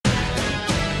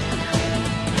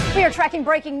We are tracking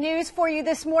breaking news for you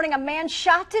this morning. A man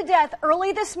shot to death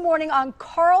early this morning on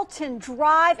Carlton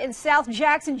Drive in South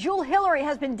Jackson. Jewel Hillary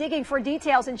has been digging for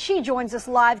details, and she joins us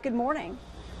live. Good morning.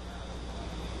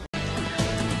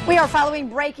 We are following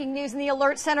breaking news in the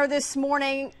Alert Center this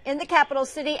morning in the capital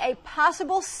city. A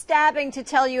possible stabbing to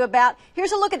tell you about.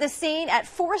 Here's a look at the scene at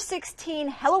 416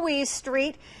 Heloise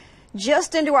Street,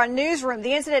 just into our newsroom.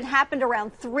 The incident happened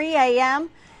around 3 a.m.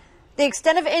 The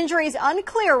extent of injury is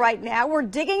unclear right now. We're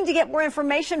digging to get more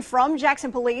information from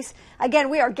Jackson Police. Again,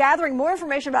 we are gathering more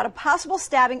information about a possible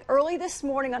stabbing early this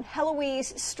morning on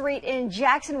Heloise Street in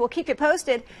Jackson. We'll keep you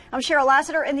posted. I'm Cheryl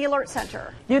Lassiter in the Alert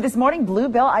Center. New this morning,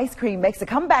 Bluebell ice cream makes a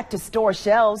comeback to store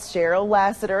shelves. Cheryl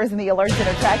Lassiter is in the Alert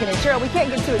Center tracking it. Cheryl, we can't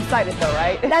get too excited though,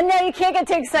 right? No, you can't get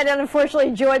too excited,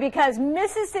 unfortunately, Joy, because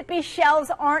Mississippi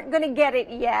shelves aren't going to get it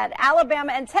yet.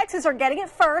 Alabama and Texas are getting it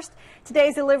first.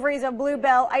 Today's deliveries of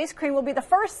Bluebell ice cream will be the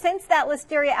first since that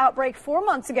listeria outbreak 4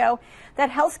 months ago. That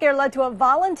health scare led to a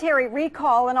voluntary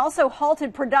recall and also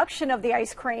halted production of the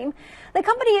ice cream. The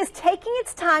company is taking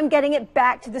its time getting it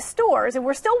back to the stores, and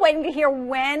we're still waiting to hear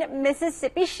when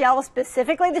Mississippi shelves,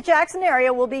 specifically the Jackson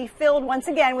area, will be filled once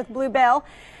again with Bluebell,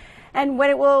 and when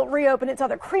it will reopen its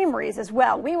other creameries as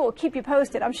well. We will keep you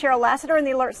posted. I'm Cheryl Lassiter in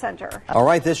the Alert Center. All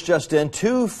right, this just in.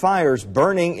 2 fires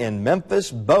burning in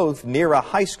Memphis, both near a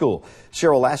high school.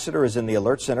 Cheryl Lassiter is in the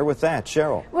Alert Center with that.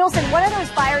 Cheryl. Wilson, one of those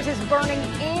fires is burning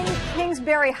in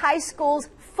Kingsbury High School's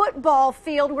football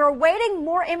field. We're awaiting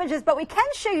more images, but we can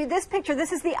show you this picture.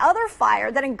 This is the other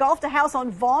fire that engulfed a house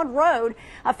on Vaughn Road.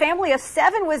 A family of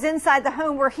 7 was inside the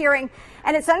home, we're hearing,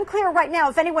 and it's unclear right now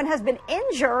if anyone has been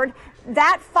injured.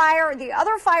 That fire, the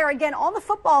other fire again on the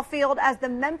football field, as the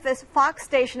Memphis Fox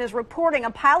station is reporting, a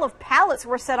pile of pallets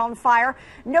were set on fire.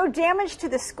 No damage to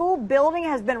the school building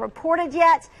has been reported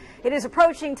yet. It is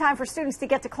approaching time for students to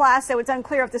get to class, so it's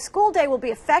unclear if the school day will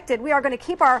be affected. We are going to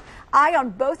keep our eye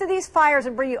on both of these fires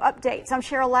and bring you updates. I'm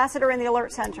Cheryl Lassiter in the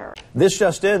Alert Center. This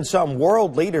just in. Some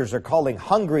world leaders are calling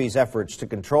Hungary's efforts to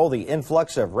control the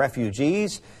influx of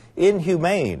refugees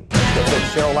inhumane.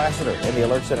 Cheryl Lassiter in the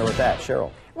Alert Center with that. Cheryl.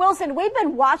 Wilson, we've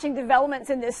been watching developments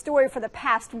in this story for the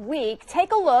past week.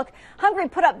 Take a look. Hungary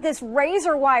put up this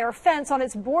razor wire fence on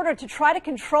its border to try to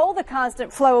control the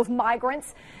constant flow of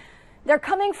migrants. They're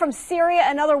coming from Syria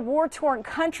and other war-torn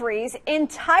countries.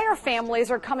 Entire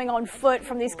families are coming on foot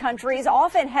from these countries,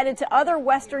 often headed to other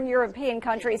Western European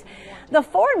countries. The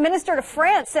foreign minister to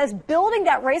France says building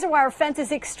that razor wire fence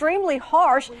is extremely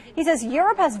harsh. He says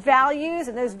Europe has values,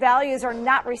 and those values are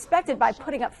not respected by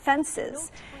putting up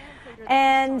fences.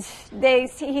 And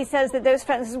he says that those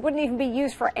fences wouldn't even be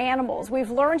used for animals.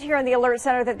 We've learned here in the Alert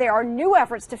Center that there are new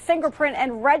efforts to fingerprint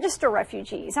and register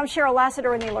refugees. I'm Cheryl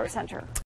Lassiter in the Alert Center.